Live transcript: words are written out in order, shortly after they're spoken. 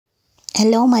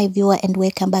Hello my viewer and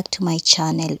welcome back to my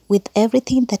channel. With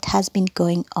everything that has been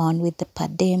going on with the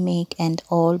pandemic and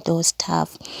all those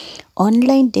stuff,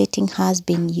 online dating has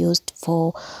been used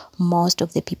for most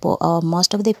of the people, or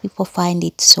most of the people find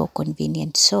it so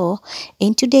convenient. So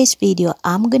in today's video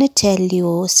I'm gonna tell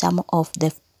you some of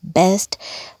the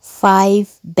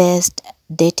five best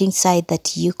dating sites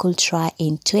that you could try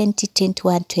in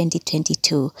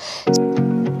 2021-2022.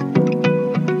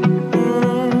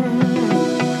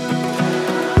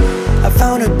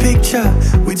 Found a picture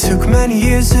we took many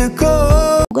years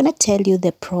ago. I'm gonna tell you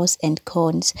the pros and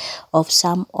cons of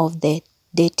some of the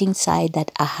dating sites that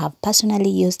I have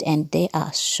personally used, and they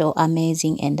are so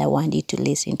amazing and I want you to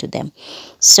listen to them.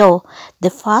 So the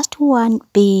first one,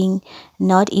 being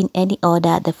not in any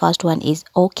order, the first one is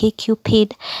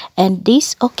OkCupid. And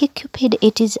this OkCupid,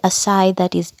 it is a site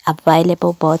that is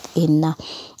available both in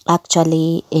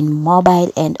actually in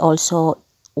mobile and also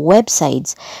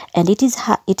websites, and it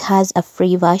has a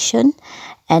free version,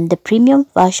 and the premium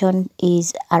version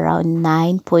is around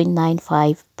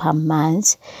 $9.95 per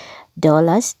month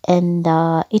dollars, and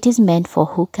it is meant for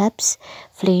hookups,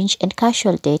 flinch and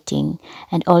casual dating.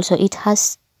 And also it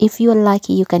has, if you're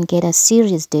lucky, you can get a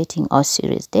serious dating or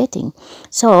serious dating.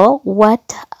 So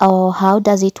what or how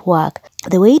does it work?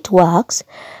 The way it works,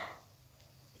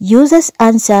 users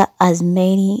answer as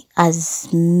many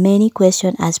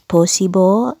questions as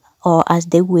possible or as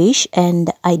they wish,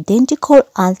 and identical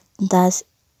answers,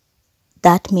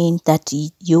 that means that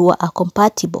you are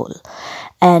compatible.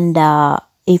 And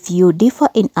if you differ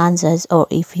in answers, or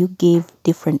if you give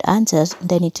different answers,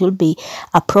 then it will be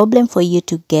a problem for you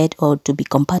to get or to be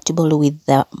compatible with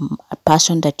the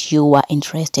person that you are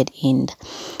interested in.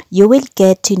 You will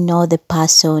get to know the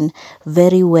person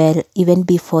very well even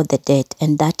before the date,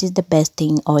 and that is the best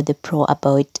thing or the pro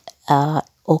about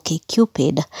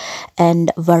OkCupid.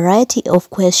 And variety of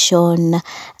question,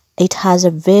 it has a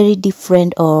very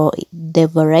different, or the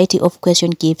variety of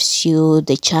question gives you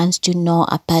the chance to know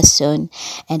a person,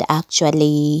 and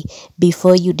actually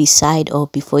before you decide or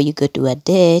before you go to a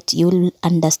date, you'll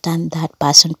understand that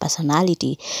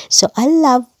personality. So I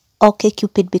love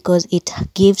OkCupid because it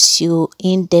gives you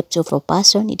in depth of a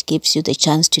person. It gives you the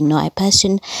chance to know a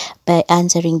person by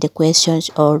answering the questions,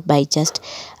 or by just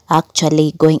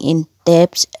actually going in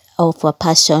depth of a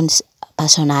person's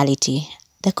personality.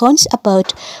 The cons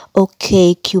about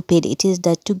OkCupid, it is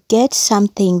that to get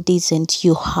something decent,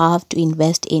 you have to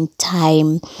invest in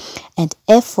time and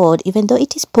effort, even though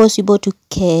it is possible to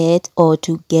get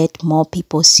more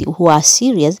people who are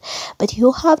serious, but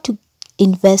you have to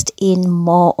invest in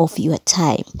more of your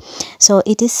time. So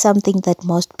it is something that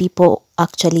most people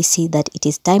actually see that it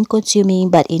is time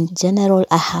consuming, but in general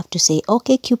I have to say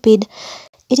OkCupid,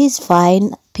 it is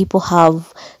fine. People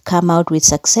have come out with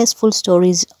successful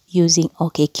stories using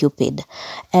OkCupid.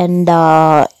 And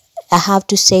I have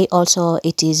to say also,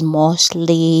 it is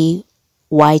mostly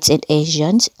whites and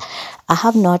Asians. I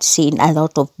have not seen a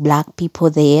lot of black people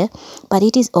there, but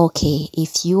it is okay.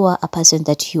 If you are a person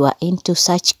that you are into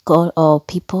such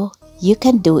people, you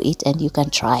can do it and you can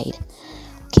try it.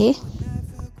 Okay.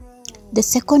 The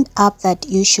second app that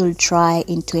you should try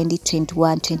in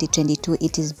 2021-2022,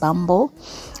 it is Bumble.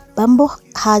 Bumble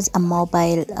has a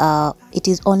mobile, it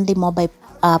is only mobile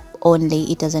app only.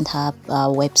 It doesn't have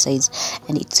websites,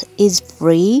 and it is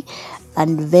free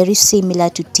and very similar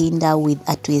to Tinder with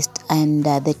a twist. And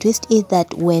the twist is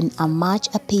that when a match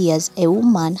appears, a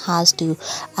woman has to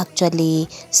actually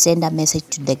send a message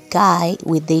to the guy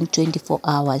within 24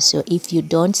 hours. So if you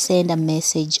don't send a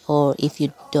message, or if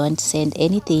you don't send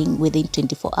anything within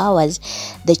 24 hours,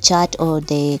 the chat or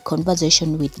the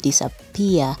conversation will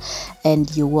disappear,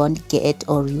 and you won't get,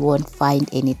 or you won't find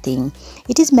anything.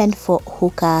 It is meant for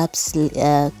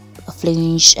hookups,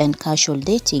 flinch and casual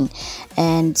dating,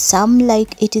 and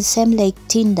it is same like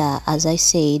Tinder, as I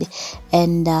said.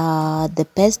 And the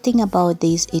best thing about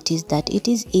this, it is that it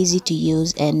is easy to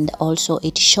use, and also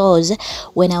it shows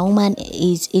when a woman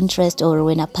is interested, or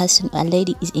when a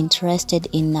lady is interested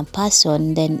in a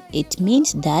person, then it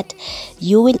means that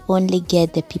you will only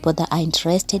get the people that are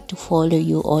interested to follow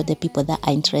you, or the people that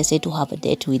are interested to have a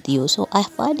date with you. So I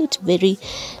find it very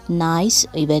nice,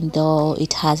 even though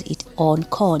it has its own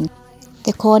con.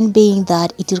 The con being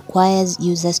that it requires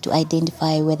users to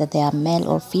identify whether they are male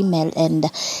or female, and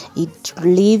it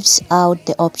leaves out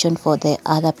the option for the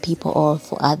other people or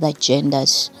for other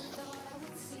genders.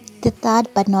 The third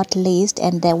but not least,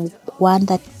 and the one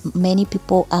that many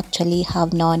people actually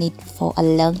have known it for a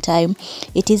long time.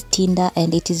 It is Tinder,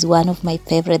 and it is one of my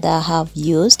favorite that I have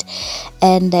used.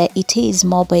 And it is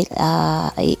mobile.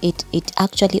 It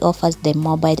actually offers the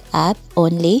mobile app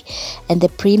only, and the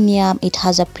premium, it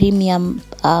has a premium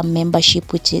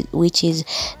membership which is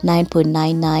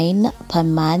 $9.99 per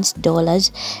month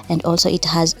dollars, and also it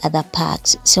has other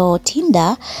packs. So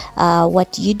Tinder,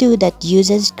 what you do, that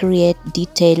users create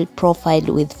detailed profile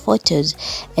with photos,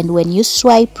 and when you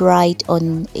swipe right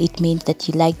on it means that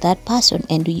you like that person,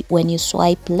 and when you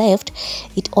swipe left,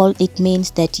 it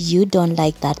means that you don't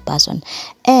like that person.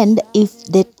 And if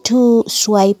the two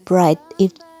swipe right,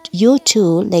 if you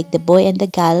two, like the boy and the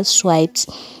girl, swipes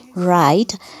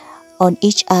right on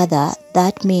each other,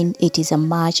 that means it is a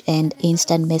match and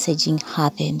instant messaging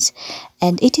happens.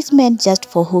 And it is meant just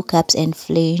for hookups and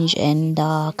flinch and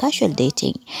casual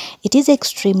dating. It is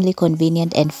extremely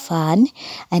convenient and fun,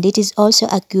 and it is also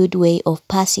a good way of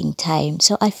passing time.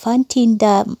 So I found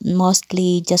Tinder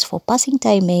mostly just for passing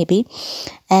time maybe.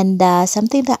 And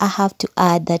something that I have to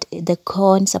add, that the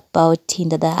cons about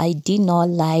Tinder that I did not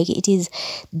like, it is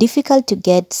difficult to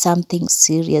get something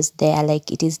serious there.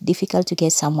 Like, it is difficult to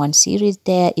get someone serious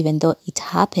there, even though it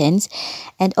happens.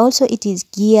 And also it is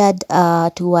geared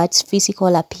towards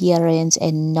physical appearance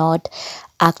and not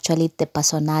actually the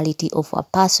personality of a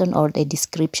person or the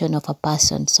description of a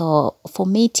person. So for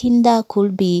me, Tinder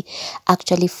could be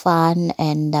actually fun,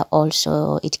 and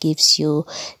also it gives you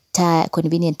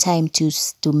convenient time to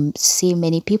see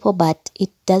many people, but it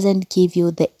doesn't give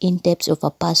you the in-depth of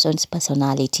a person's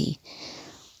personality.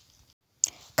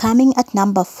 Coming at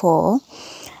number 4,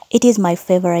 it is my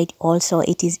favorite also.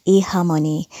 It is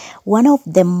eHarmony, one of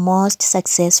the most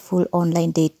successful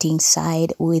online dating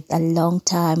site with a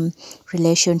long-term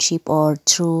relationship or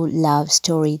true love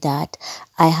story that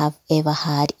I have ever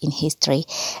had in history.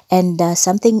 And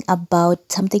something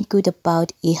good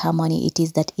about eHarmony, it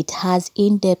is that it has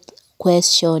in-depth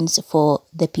questions for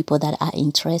the people that are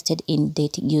interested in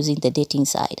dating, using the dating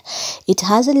site. It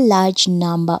has a large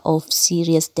number of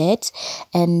serious dates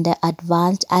and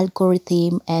advanced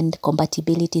algorithm and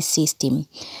compatibility system.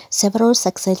 Several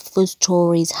successful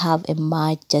stories have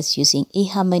emerged just using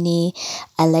eHarmony.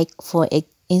 For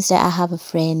instead, I have a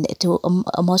friend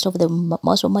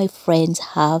most of my friends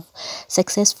have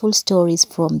successful stories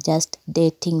from just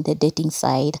dating the dating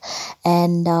site,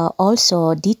 and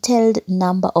also detailed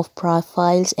number of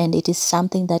profiles, and it is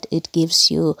something that it gives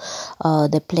you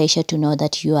the pleasure to know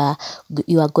that you are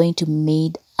going to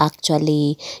meet.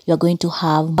 Actually, you are going to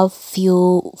have a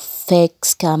few fake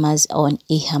scammers on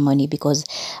eHarmony, because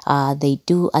they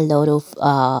do a lot of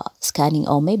scanning,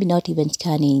 or maybe not even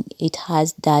scanning. It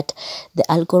has that the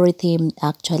algorithm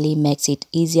actually makes it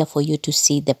easier for you to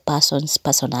see the person's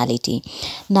personality.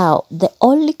 Now, the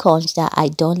only cons that I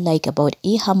don't like about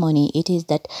eHarmony, it is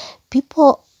that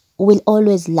people will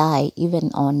always lie even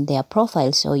on their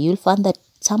profile. So you'll find that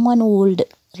someone would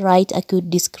write a good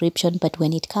description, but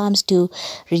when it comes to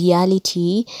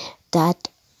reality, that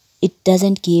it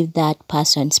doesn't give that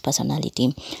person's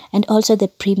personality. And also the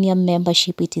premium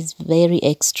membership, it is very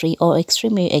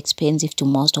extremely expensive to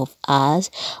most of us,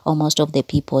 or most of the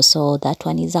people, so that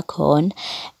one is a con.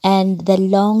 And the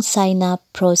long sign up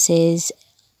process,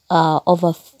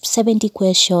 over 70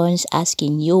 questions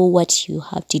asking you what you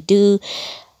have to do,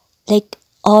 like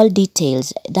all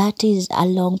details. That is a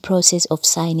long process of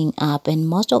signing up, and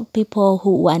most of people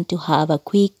who want to have a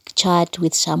quick chat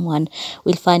with someone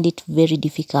will find it very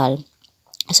difficult.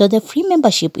 So the free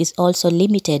membership is also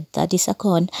limited. That is a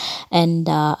con, and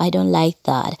I don't like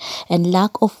that. And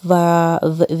lack of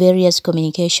various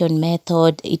communication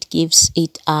method, it gives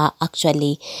it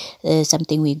actually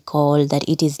something we call that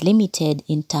it is limited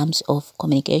in terms of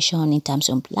communication, in terms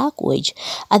of language.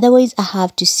 Otherwise, I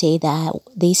have to say that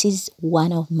this is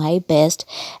one of my best,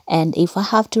 and if I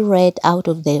have to rate out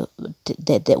of the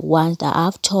ones that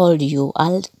I've told you,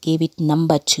 I'll give it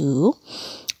number 2.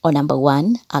 Or number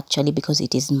 1 actually, because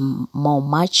it is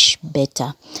much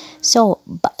better. So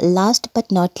last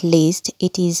but not least,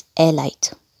 it is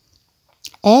Elite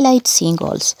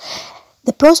Singles.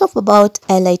 The pros of about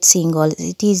Elite Singles,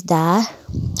 it is that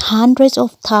hundreds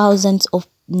of thousands of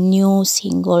new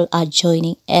singles are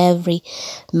joining every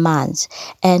month,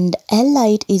 and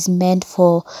Elite is meant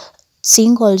for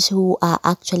singles who are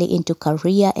actually into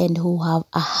career and who have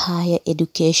a higher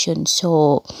education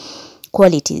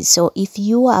qualities. So if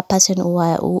you are a person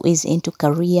who is into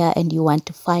career and you want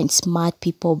to find smart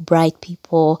people, bright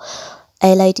people,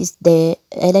 Elite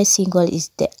Single is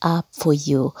the app for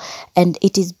you, and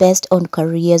it is based on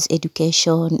careers,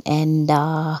 education, and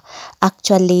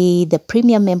actually the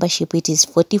premium membership, it is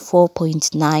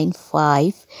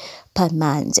 $44.95 per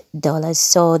month dollars.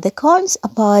 So the cons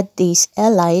about this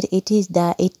Elite, it is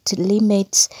that it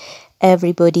limits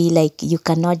everybody. Like, you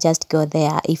cannot just go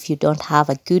there if you don't have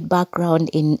a good background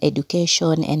in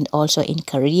education and also in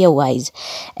career wise.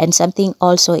 And something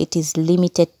also, it is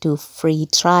limited to free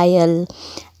trial,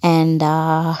 and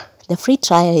the free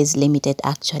trial is limited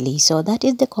actually. So that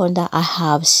is the con that I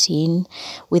have seen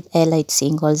with Elite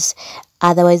Singles.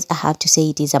 Otherwise, I have to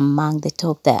say it is among the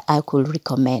top that I could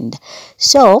recommend.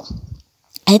 So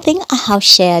I think I have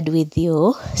shared with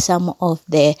you some of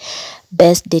the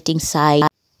best dating sites,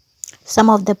 some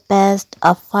of the best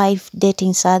 5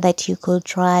 dating sites that you could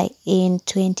try in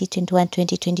 2021,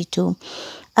 2022.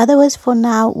 Otherwise, for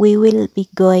now, we will be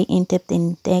going in depth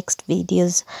in next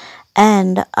videos.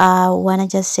 And I want to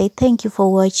just say thank you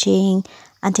for watching.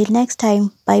 Until next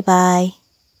time, bye bye.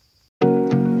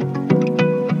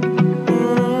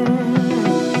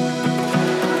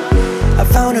 I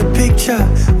found a picture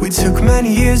we took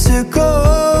many years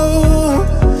ago,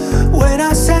 when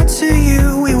I said to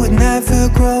you we would never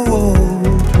grow old.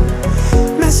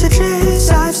 Messages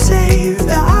I've saved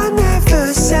that I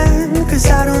never send, 'cause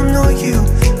I don't know you,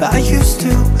 but I used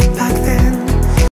to.